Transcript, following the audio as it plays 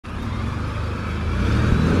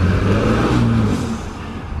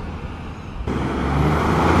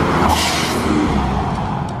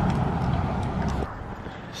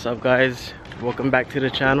up guys, welcome back to the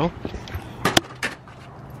channel.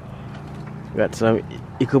 We got some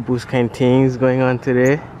EcoBoost kind of things going on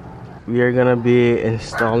today. We are gonna be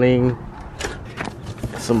installing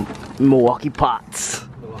some Milwaukee pots.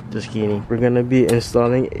 Just kidding. We're gonna be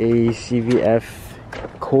installing a CVF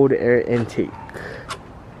cold air intake.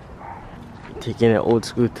 Taking it old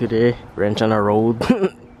school today, wrench on a road.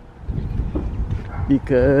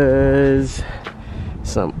 Because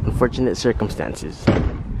some unfortunate circumstances.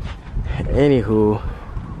 Anywho,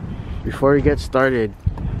 before we get started,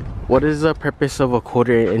 what is the purpose of a cold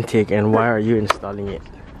air intake and why are you installing it?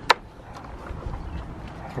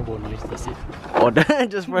 Turbo noise, that's it. Oh,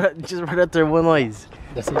 just for the turbo noise.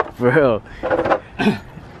 That's it. Bro.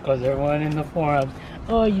 Because everyone in the forums,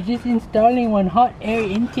 oh, you're just installing one hot air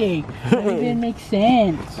intake. That didn't make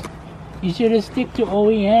sense. You should have stick to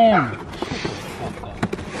OEM.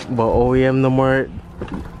 But OEM no more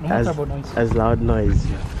Turbo noise. as loud noise.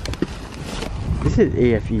 This is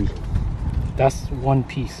AFE. That's one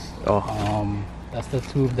piece. Oh. That's the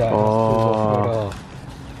tube that has to go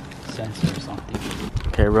for the sensor or something.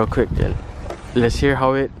 Okay, real quick then. Let's hear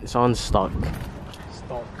how it sounds stock.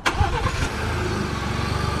 Stop.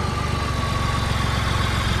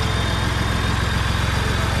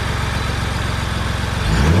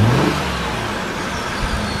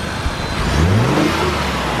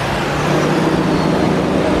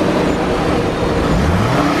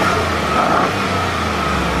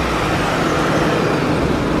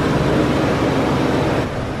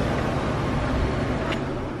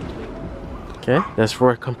 Okay, that's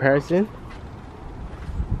for comparison.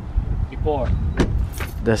 Before.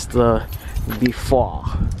 That's the before.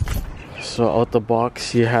 So out the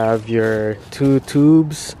box you have your two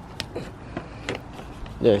tubes,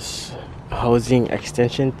 this housing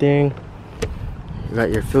extension thing, you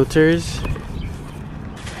got your filters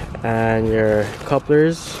and your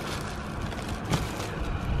couplers.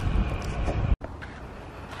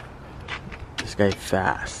 This guy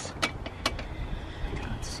fast.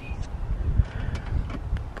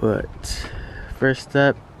 But first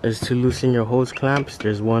step is to loosen your hose clamps.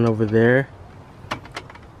 There's one over there,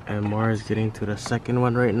 and Omar is getting to the second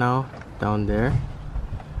one right now, down there.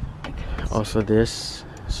 Also this,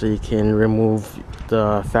 so you can remove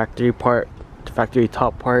the factory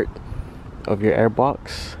top part of your air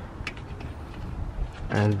box.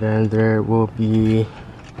 And then there will be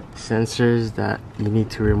sensors that you need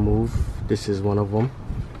to remove. This is one of them.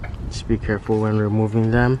 Just be careful when removing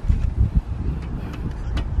them.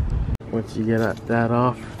 Once you get that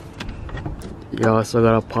off, you also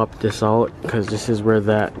gotta pop this out because this is where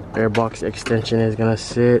that airbox extension is gonna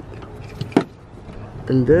sit.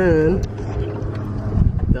 And then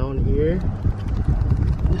down here,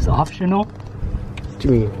 It's optional. what do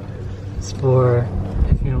you mean? It's for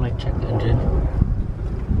if you don't like check the engine.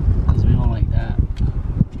 Because we don't like that.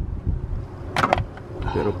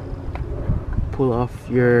 You gotta pull off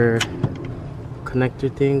your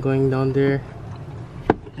connector thing going down there.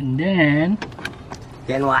 And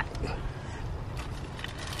then what?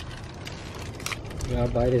 you gotta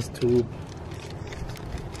buy this tube.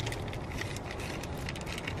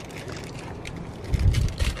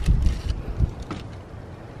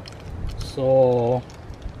 So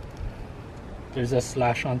there's a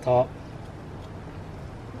slash on top.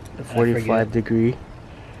 45 degree.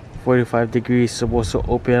 45 degrees supposed to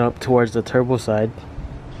open up towards the turbo side.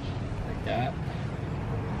 Like that.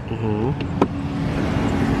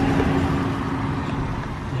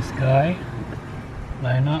 This guy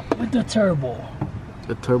line up with the turbo.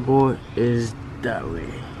 The turbo is that way.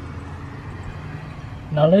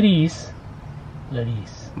 Now ladies.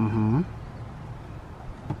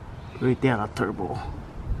 Right there, the turbo.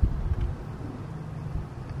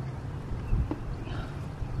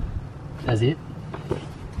 That's it.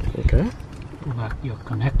 Okay. Pull back your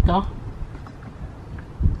connector.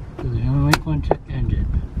 Because we only want to check the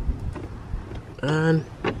engine. And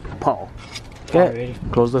pow. Okay. Okay.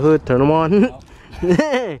 Close the hood, turn them on.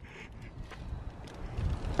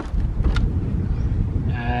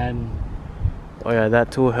 And Oh yeah,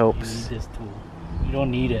 that tool you helps. need this tool. You don't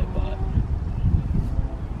need it, but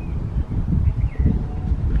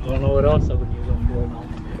I don't know what else I would use them for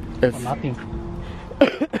now. If For nothing.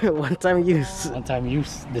 one time use. One time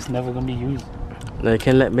use. This never gonna be used. No, you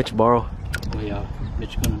can let Mitch borrow Oh yeah,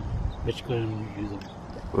 Mitch couldn't use them.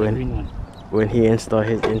 The when green one. when he install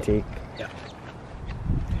his intake. Yeah.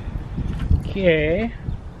 Okay.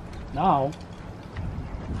 Now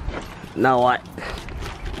Now what?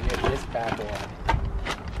 get this bad boy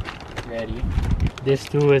ready. This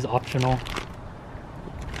too is optional.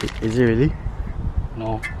 Is it really?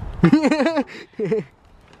 No.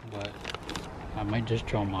 But I might just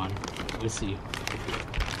drum on. We'll see.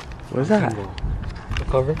 What's that? The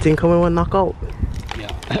cover? Thing coming with knockout.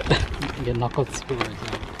 Yeah. Get knockout too right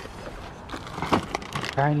now.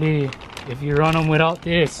 Apparently, if you run them without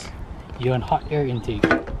this, you're on hot air intake.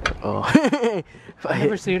 Oh. I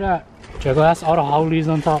never see that. Check out all the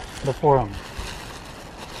howlies on top the forum.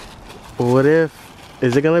 What if,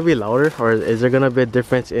 is it gonna be louder, or is there gonna be a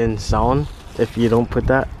difference in sound if you don't put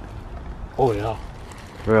that? Oh yeah.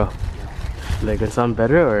 Bro. Yeah. Like it sound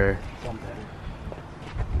better or? Sound better.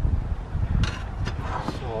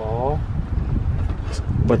 So.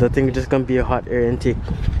 But the thing is just gonna be a hot air intake.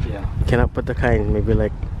 Yeah. You cannot put the kind, maybe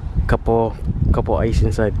like couple ice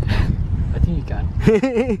inside. I think you can.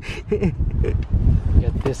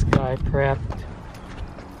 Get this guy prepped.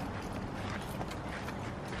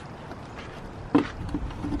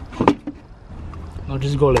 I'll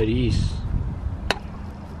just go like this.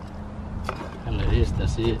 And like this,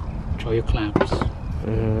 that's it. Throw your clamps.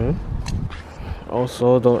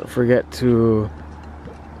 Also, don't forget to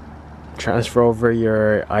transfer over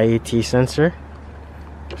your IAT sensor.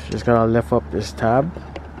 Just gotta lift up this tab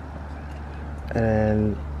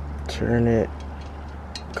and turn it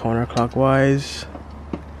counterclockwise.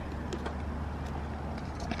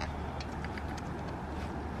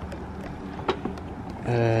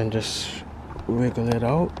 And just wiggle it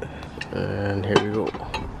out, and here we go.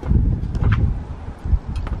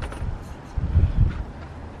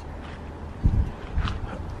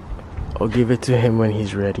 I'll give it to him when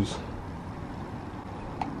he's ready.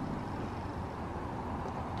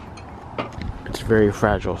 It's very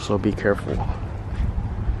fragile, so be careful.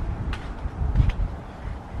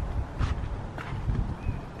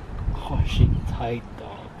 Oh shit, tight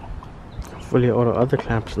dog. Hopefully all the other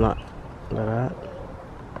clamps not like that.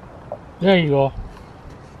 There you go.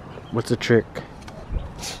 What's the trick?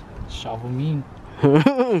 Shovel mean.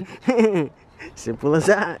 Simple as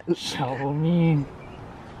that. Shovel mean.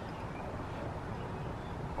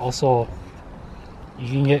 Also, you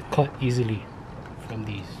can get cut easily from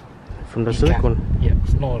these. From the silicone? Yeah,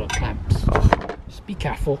 it's not the clamps. Oh. Just be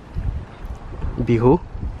careful. Be who?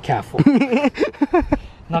 Careful.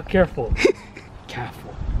 Not careful.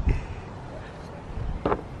 Careful.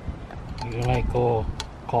 You like go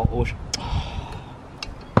call OSHA.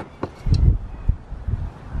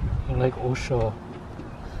 You like OSHA.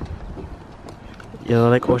 You know,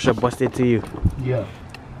 like OSHA busted to you. Yeah.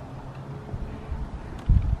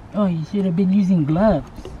 Oh, you should have been using gloves.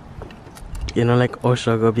 You know, like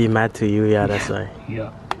OSHA gonna be mad to you. Yeah, that's why.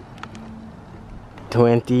 Yeah.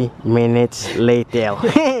 20 minutes later.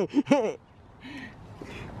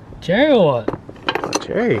 Cherry or what? Oh,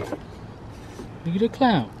 cherry. Look at the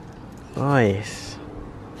clown. Nice.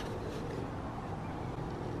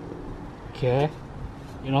 Okay.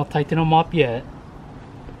 You're not tighten them up yet.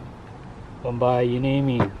 But by you know what I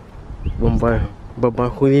mean. But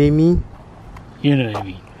who do you mean? You know what I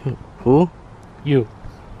mean. Who? You.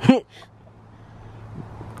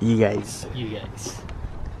 You guys. You guys.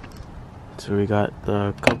 So we got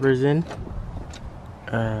the covers in,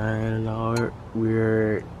 and now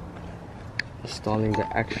we're installing the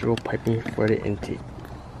actual piping for the intake.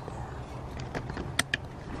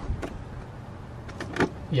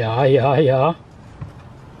 Yeah.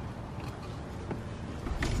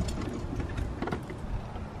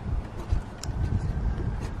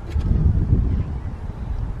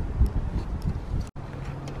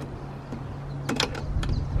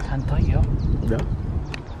 Can't tight, yeah. Yeah.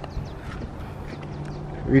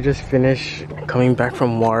 We just finished coming back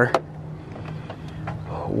from war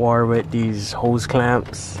with these hose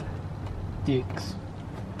clamps. Dicks.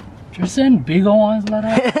 Just send bigger ones like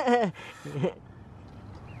that.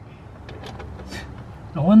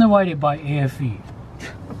 No wonder why they buy AFE.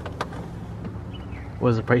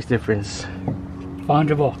 What's the price difference?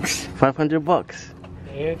 $500. 500 bucks.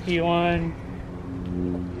 The AFE one,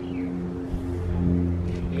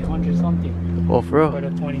 800 something. Oh, for For real?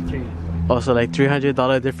 the 23. Also, like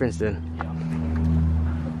 $300 difference then. Yeah.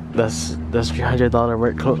 That's $300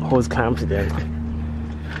 worth hose clamps then.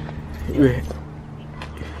 We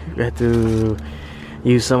had to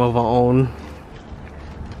use some of our own.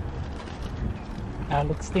 That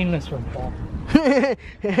looks stainless from Paul.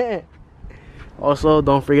 Also,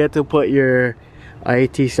 don't forget to put your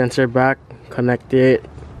IAT sensor back. Connect it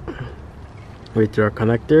with your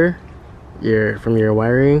connector, from your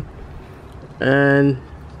wiring, and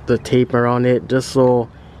the tape around it, just so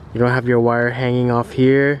you don't have your wire hanging off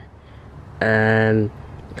here and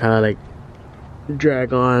kind of like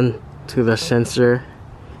drag on to the sensor.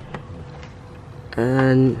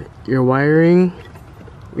 And your wiring,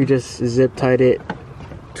 we just zip tied it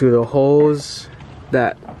to the hose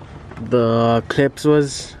that the clips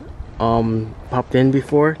was popped in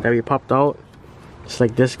before, that we popped out. Just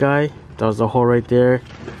like this guy. That was the hole right there.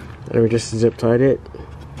 And we just zip tied it.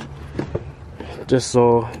 Just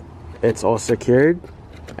so it's all secured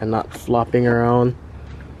and not flopping around.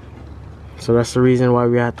 So that's the reason why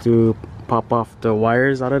we had to pop off the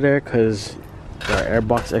wires out of there, because the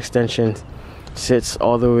airbox extension sits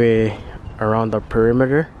all the way around the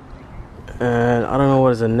perimeter. And I don't know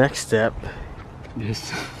what is the next step.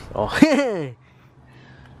 This. Oh.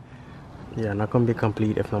 Yeah, not gonna be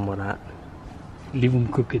complete if no more that. Leave them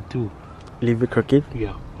crooked too. Leave it crooked?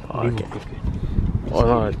 Yeah. Oh, leave okay. them crooked.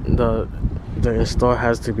 Oh no, the install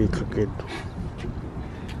has to be crooked.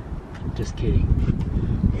 Just kidding.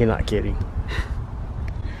 He not kidding.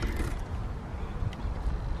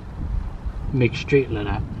 Make straight like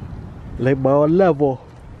that. Like by what level?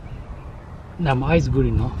 Now my eye's good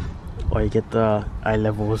enough. Or you get the eye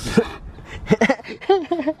levels.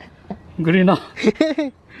 Good enough.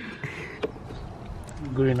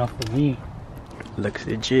 Good enough for me. Looks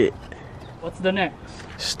legit. What's the next?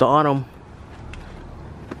 Start them.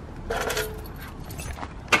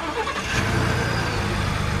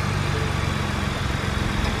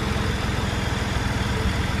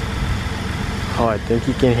 Oh, I think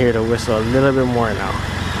you can hear the whistle a little bit more now.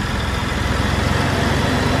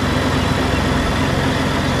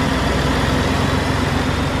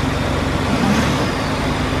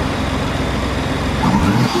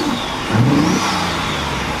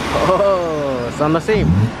 Oh, sound the same.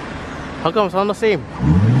 How come sound the same?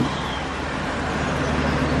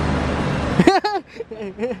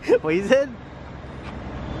 What you said?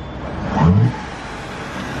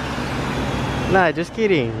 Nah, just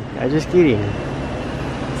kidding. I'm just kidding.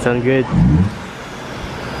 Sound good. Oh,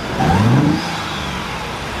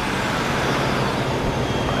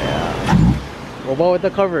 yeah. What about with the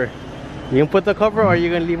cover? You gonna put the cover, or are you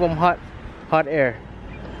gonna leave them hot air?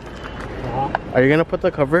 Are you gonna put the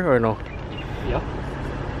cover or no? Yeah.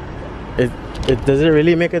 It does it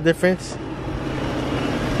really make a difference?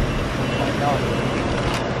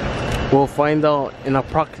 We'll find out in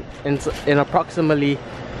approximately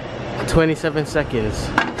 27 seconds.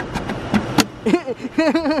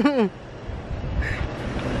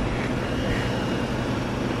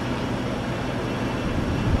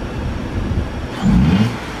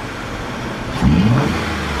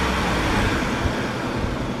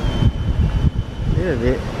 A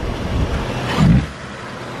bit.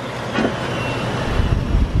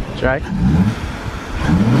 Try.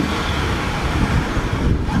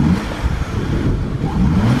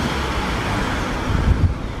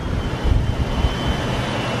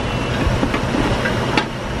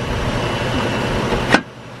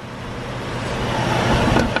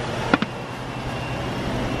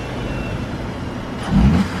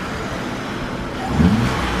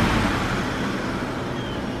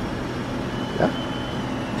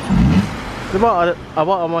 It's about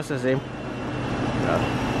almost the same. Yeah.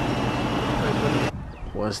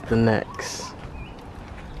 What's the next?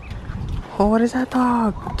 Oh, what is that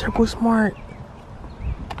dog? TurboSmart.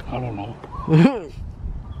 I don't know.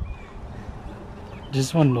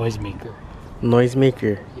 Just one noisemaker.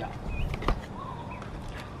 Noisemaker. Yeah.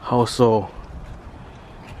 How so?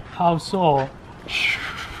 How so?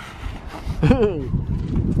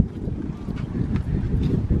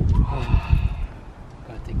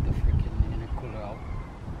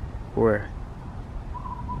 Where?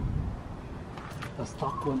 The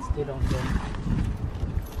stock one stayed on there.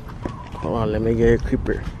 Hold on, let me get a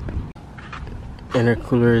creeper.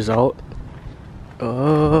 Intercooler is out.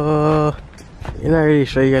 You're not really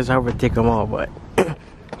sure you guys how to take them out, but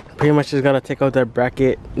pretty much just gotta take out that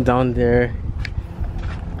bracket down there,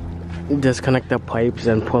 disconnect the pipes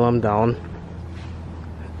and pull them down,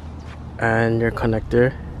 and your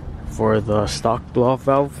connector for the stock blow-off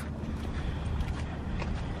valve.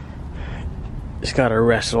 Just gotta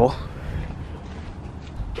wrestle.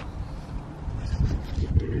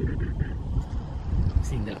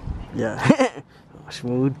 Seen that? Yeah.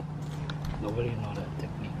 Smooth. Nobody know that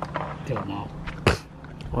technique till now.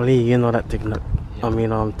 Only you know that technique. Yeah. I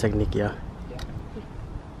mean, technique, yeah. Yeah.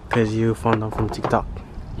 Cause you found out from TikTok.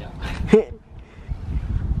 Yeah.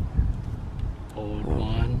 Old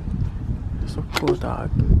one. So cool, dog.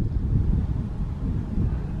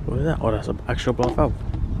 What is that? Oh, that's an actual blow-off valve.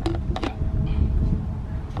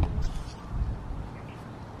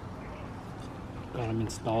 Got them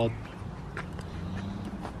installed.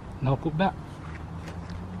 Now put back.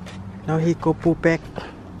 Now he go put back.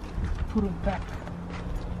 Put it back.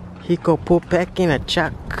 He go put back in a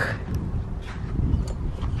chuck.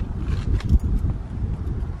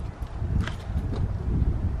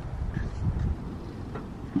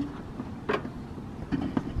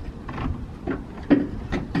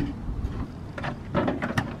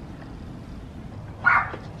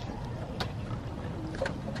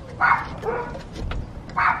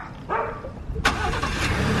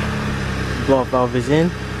 Blow-off valve is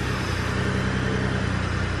in.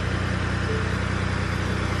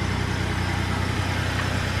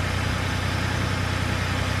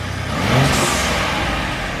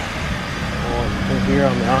 Oh, you can hear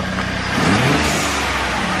them now.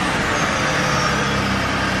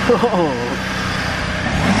 Oh.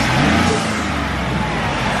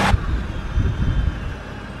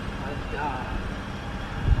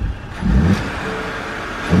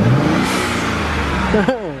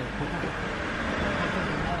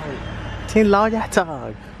 Tin loud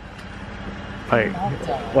dog. Like,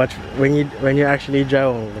 watch when you actually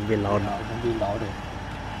drive, it's gonna be loud. It's gonna be louder.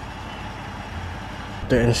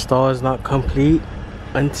 The install is not complete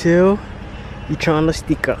until you turn on the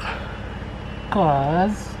sticker.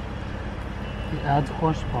 Cause it adds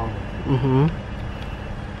horsepower.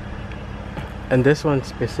 And this one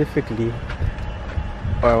specifically,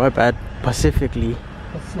 or my bad, specifically,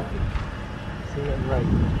 Pacific. Say it right.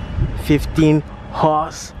 15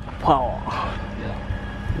 horsepower. Yeah.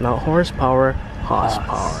 Not horsepower,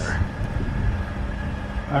 horsepower.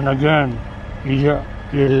 And again, your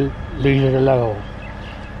laser level.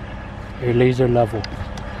 Your laser level.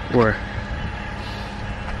 Where?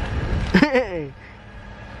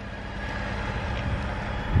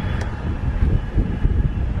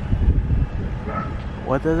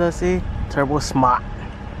 What does that say? TurboSmart.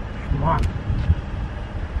 Smart.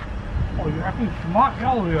 Oh, you're acting smart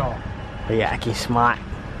now, yo. Oh yeah, I can smart.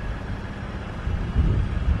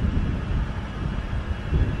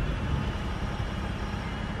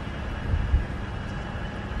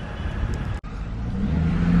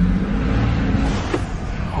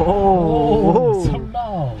 Oh, so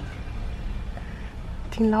loud.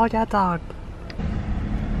 Tin loud dog.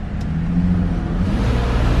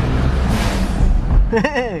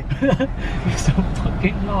 You're so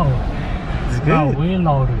fucking loud. It's good. Now way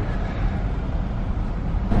louder.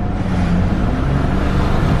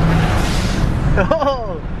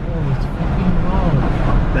 Oh, Oh, it's fucking loud.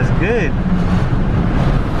 that's good.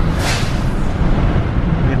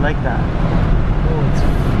 We like that. Oh, it's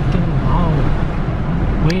fucking loud.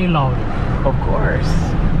 Way louder. Of course.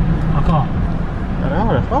 How come? I don't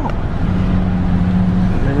know, that's all.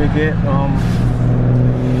 Let me get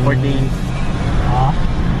 14. Huh?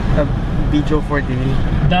 Bijo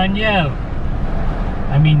 14. Danielle.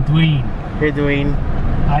 I mean Dwayne. Here Dwayne.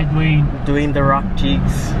 Hi Dwayne. Doing the rock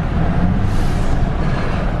cheeks.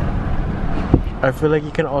 I feel like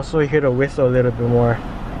you can also hear the whistle a little bit more.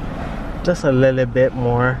 Just a little bit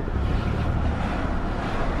more.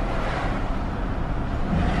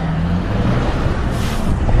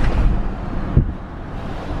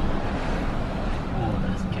 Oh,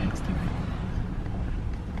 that's gangster.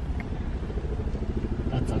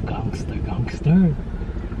 That's a gangster.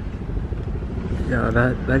 Yeah,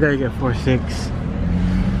 that guy get 4.6.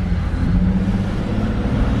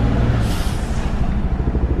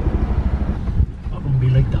 I'm gonna be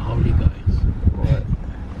like the Audi guys. What?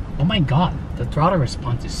 Oh my god, the throttle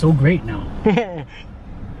response is so great now.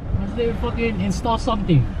 Once they fucking install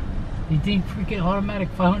something, they think freaking automatic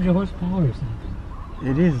 500 horsepower or something.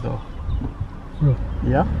 It is though. Bro.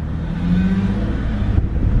 Yeah.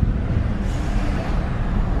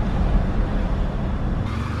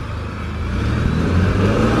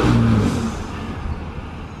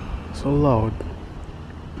 So loud.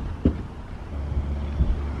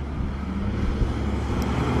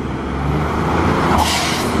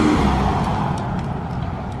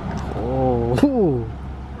 Oh,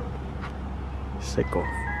 sicko.